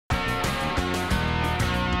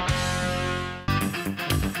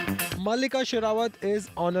Mallika Sherawat is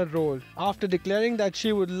on a roll. After declaring that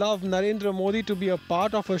she would love Narendra Modi to be a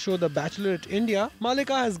part of her show The Bachelorette India,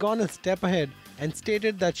 Mallika has gone a step ahead and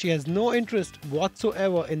stated that she has no interest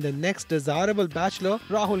whatsoever in the next desirable bachelor,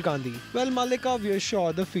 Rahul Gandhi. Well, Mallika, we are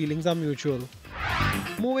sure the feelings are mutual.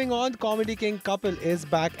 Moving on, comedy king Kapil is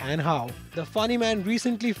back, and how. The funny man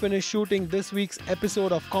recently finished shooting this week's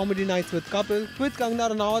episode of Comedy Nights with Kapil with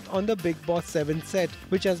Kangana Ranaut on the Big Boss 7 set,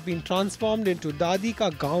 which has been transformed into Dadi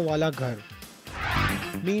Ka Gaon Wala Ghar.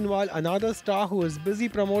 Meanwhile, another star who is busy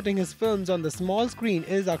promoting his films on the small screen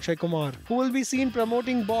is Akshay Kumar, who will be seen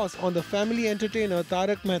promoting Boss on the family entertainer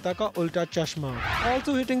Tarak Mehta Ka Ulta Chashma.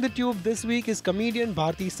 Also hitting the tube this week is comedian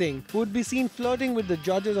Bharti Singh, who would be seen flirting with the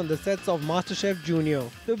judges on the sets of MasterChef Junior.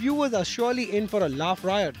 The viewers are surely in for a laugh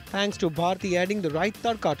riot, thanks to Bharti adding the right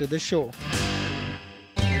tadka to the show.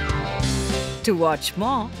 To watch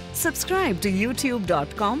more, subscribe to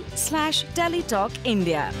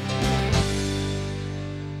youtube.com/TellyTalkIndia.